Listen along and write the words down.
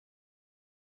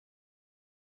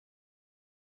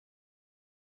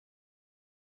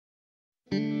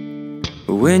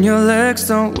when your legs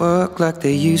don't work like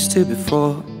they used to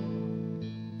before,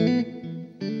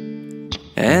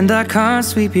 and I can't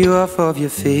sweep you off of your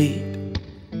feet.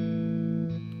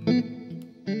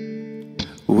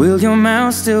 Will your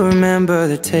mouth still remember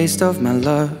the taste of my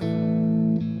love?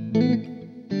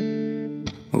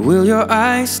 Will your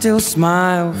eyes still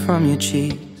smile from your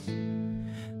cheeks?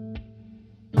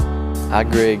 I,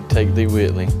 Greg, take thee,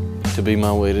 Whitley, to be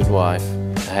my wedded wife,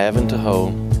 to have and to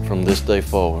hold from this day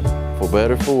forward, for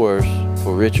better, for worse,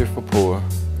 for richer, for poor,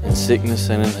 in sickness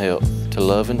and in health, to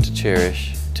love and to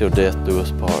cherish, till death do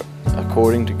us part,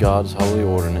 according to God's holy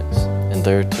ordinance, and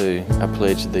thereto I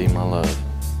pledge thee my love.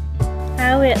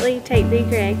 I, Whitley, take thee,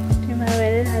 Greg, to my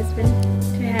wedded husband,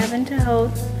 to have and to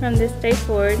hold from this day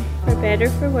forward, for better,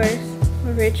 for worse,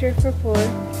 for richer, for poor,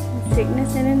 in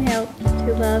sickness and in health,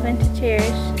 to love and to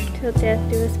cherish, till death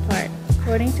do us part,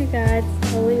 according to God's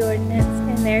holy ordinance,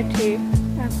 and thereto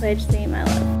I pledge thee my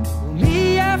love.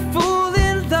 Me, I fall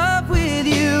in love with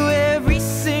you every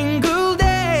single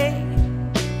day,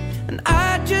 and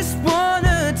I just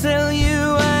wanna tell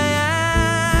you I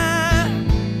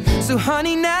am. So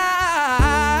honey,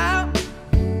 now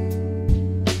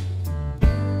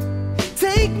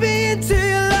take me into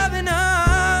your loving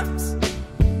arms,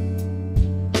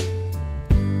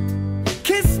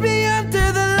 kiss me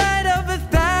under the light of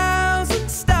 1,000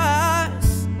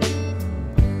 stars,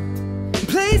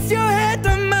 place your head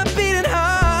on my beating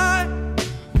heart.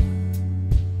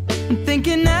 I'm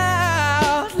thinking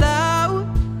out loud,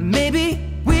 maybe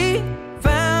we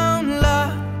found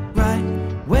love right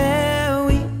where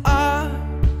we are.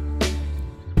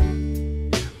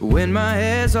 When my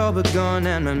hair's all but gone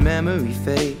and my memory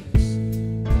fades,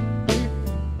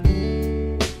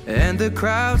 and the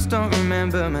crowds don't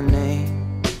remember my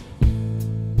name,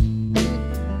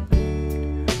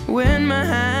 when my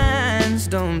hands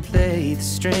don't play the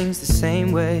strings the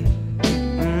same way,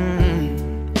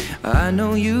 I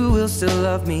know you will still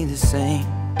love me the same.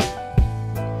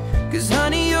 'Cause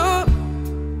honey, your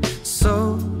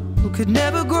soul could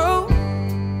never grow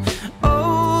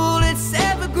old, it's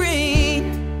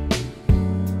evergreen.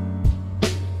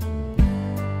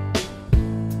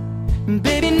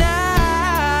 Baby,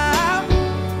 now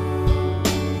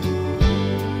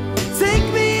take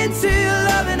me into your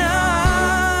loving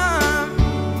arms,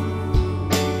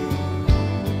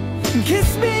 kiss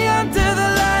me under the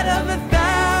light of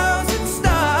 1,000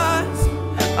 stars.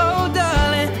 Oh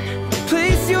darling,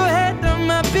 place your head on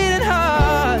my beating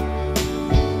heart.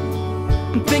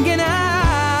 I'm thinking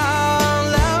out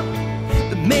loud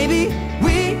that maybe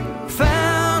we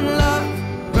found love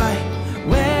right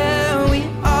where we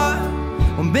are.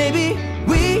 Or maybe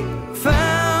we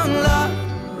found love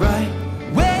right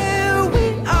where we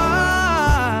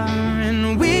are.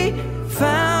 And we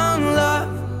found love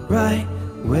right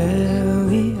where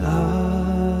we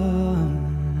are.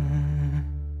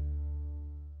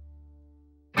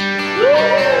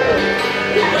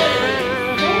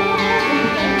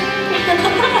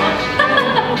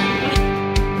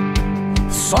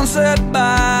 Sunset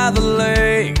by the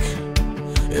lake,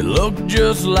 it looked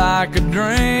just like a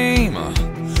dream.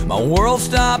 My world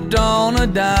stopped on a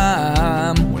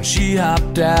dime when she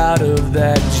hopped out of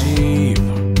that Jeep.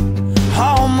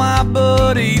 All my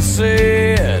buddies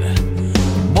said,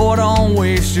 boy, don't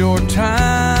waste your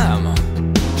time,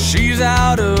 she's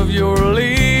out of your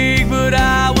league. But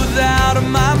I was out of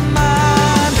my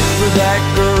mind for that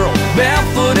girl,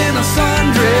 barefoot in a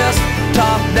sundress,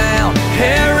 top down,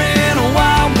 hair in a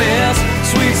wild mess,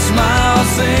 sweet smile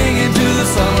singing to the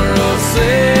summer of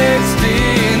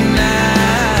 '69.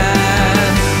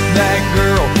 That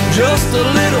girl, just a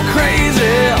little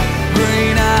crazy,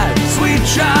 green-eyed, sweet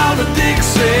child of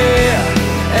Dixie,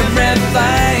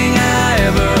 everything I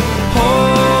ever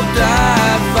hoped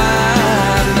I'd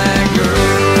find in that girl.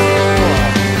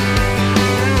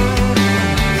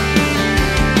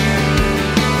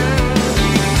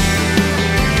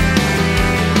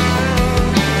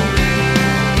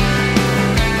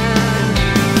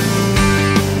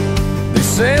 They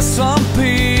say some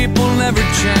people never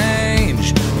change.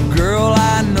 Girl,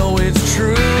 I know it's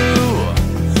true,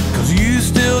 'cause you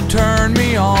still turn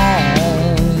me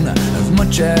on as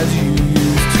much as you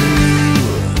used to.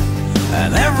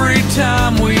 And every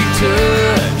time we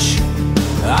touch,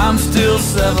 I'm still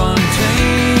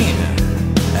 17,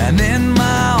 and in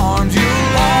my arms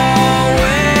you'll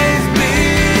always be.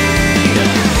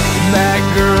 That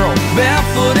girl,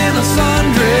 barefoot in a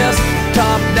sundress,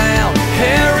 top down,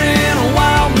 hair in a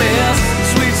wild mess,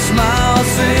 sweet smile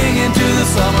singing to the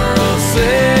summer of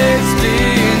 '69.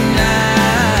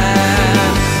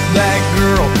 That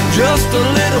girl, just a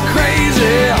little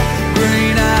crazy,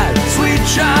 green-eyed, sweet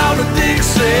child of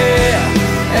Dixie,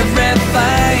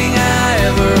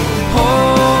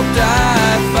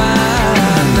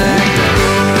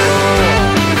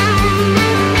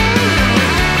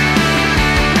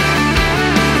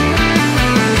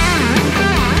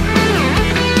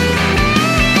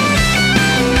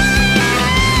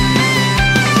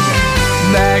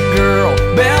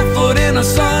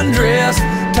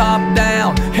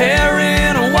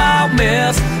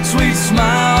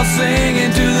 smile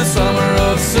singing to the summer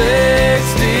of '69.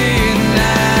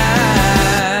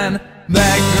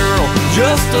 That girl,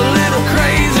 just a little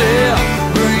crazy,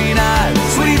 green-eyed,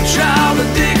 sweet child of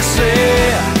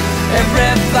Dixie.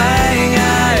 Everything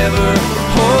I ever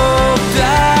hoped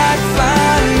I'd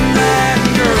find that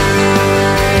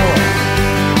girl.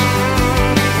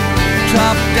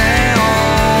 Top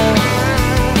down,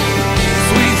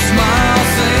 sweet smile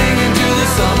singing to the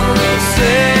summer of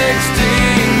 '69.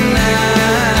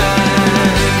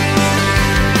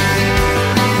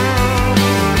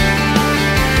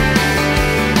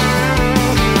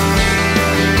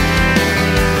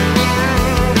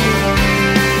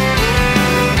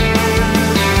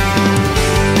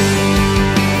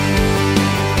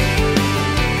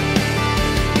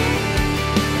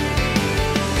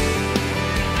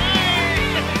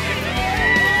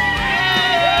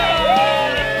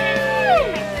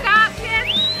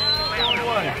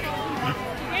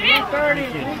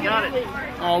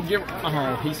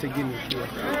 Oh, he said give me a kiss.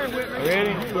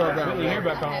 Ready? You're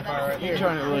back on fire right there. You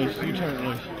turn it loose. You turn it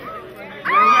loose.